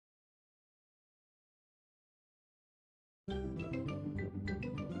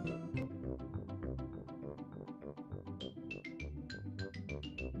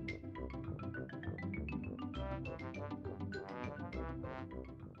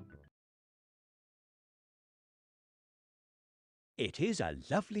It is a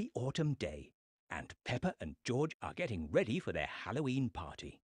lovely autumn day, and Peppa and George are getting ready for their Halloween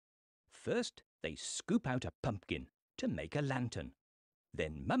party. First, they scoop out a pumpkin to make a lantern.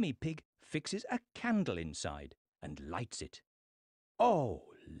 Then Mummy Pig fixes a candle inside and lights it. Oh,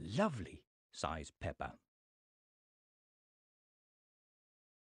 lovely, sighs Peppa.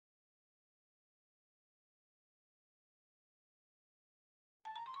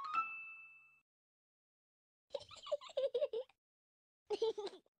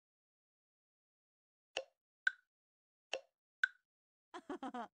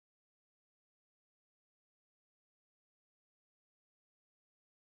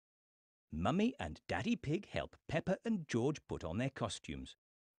 Mummy and Daddy Pig help Peppa and George put on their costumes.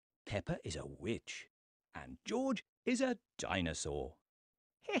 Peppa is a witch and George is a dinosaur.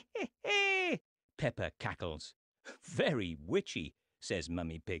 He he he! Peppa cackles. Very witchy, says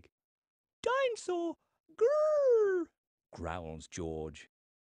Mummy Pig. Dinosaur! Grrr! Growls George.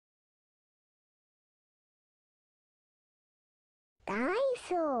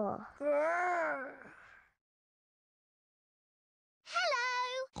 Dinosaur! Grrr! Hello!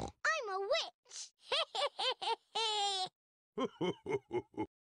 I'm a witch!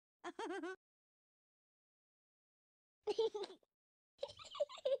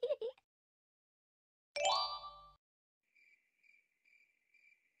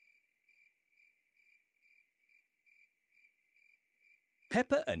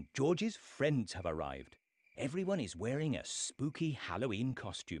 Peppa and George's friends have arrived. Everyone is wearing a spooky Halloween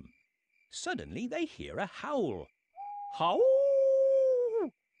costume. Suddenly they hear a howl. Howl!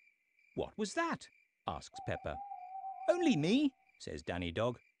 What was that? Asks Peppa. Only me, says Danny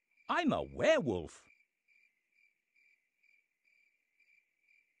Dog. I'm a werewolf.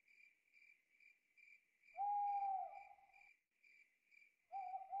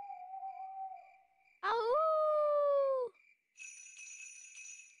 Oh!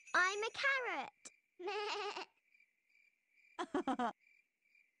 I'm a carrot.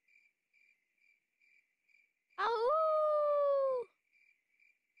 Oh!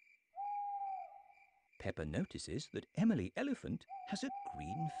 Peppa notices that Emily Elephant has a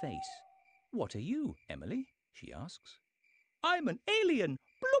green face. What are you, Emily? She asks. I'm an alien.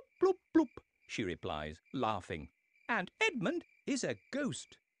 Bloop, bloop, bloop, she replies, laughing. And Edmund is a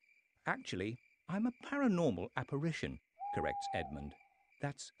ghost. Actually, I'm a paranormal apparition, corrects Edmund.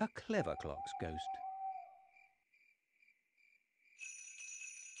 That's a Clever Clock's ghost.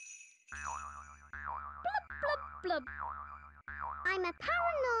 Blub, blub. I'm a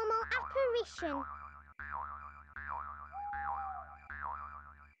paranormal apparition.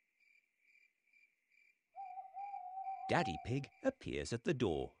 Daddy Pig appears at the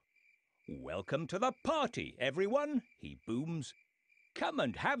door. Welcome to the party, everyone, he booms. Come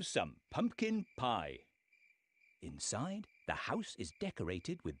and have some pumpkin pie. Inside, the house is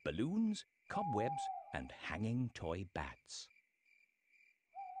decorated with balloons, cobwebs, and hanging toy bats.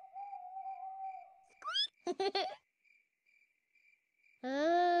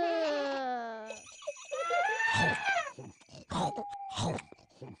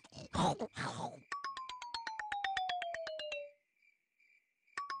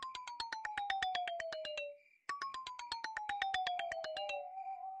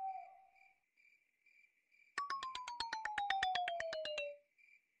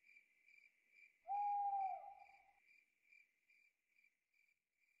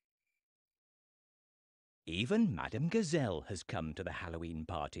 Even Madame Gazelle has come to the Halloween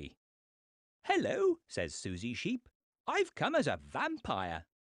party. Hello, says Susie Sheep. I've come as a vampire.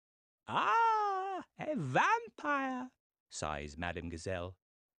 Ah, a vampire, sighs Madame Gazelle.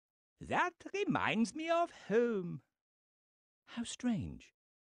 That reminds me of home. How strange.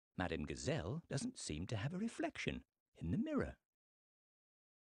 Madame Gazelle doesn't seem to have a reflection in the mirror.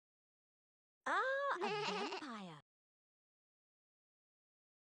 Ah, a vampire.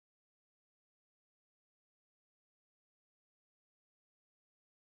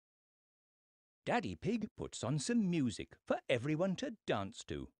 Daddy Pig puts on some music for everyone to dance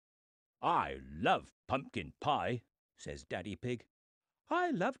to. I love pumpkin pie, says Daddy Pig. I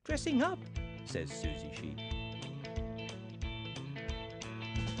love dressing up, says Susie Sheep.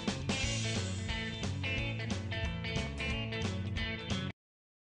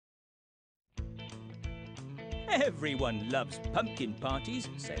 Everyone loves pumpkin parties,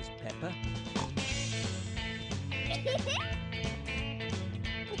 says Peppa.